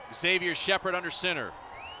Xavier Shepard under center.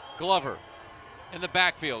 Glover in the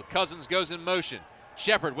backfield. Cousins goes in motion.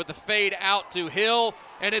 Shepard with the fade out to Hill,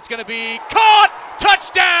 and it's going to be caught!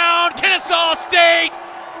 Touchdown, Kennesaw State!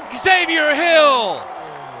 Xavier Hill!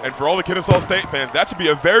 And for all the Kennesaw State fans, that should be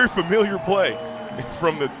a very familiar play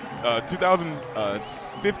from the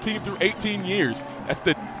 2015 through 18 years. That's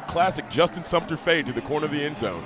the classic Justin Sumter fade to the corner of the end zone.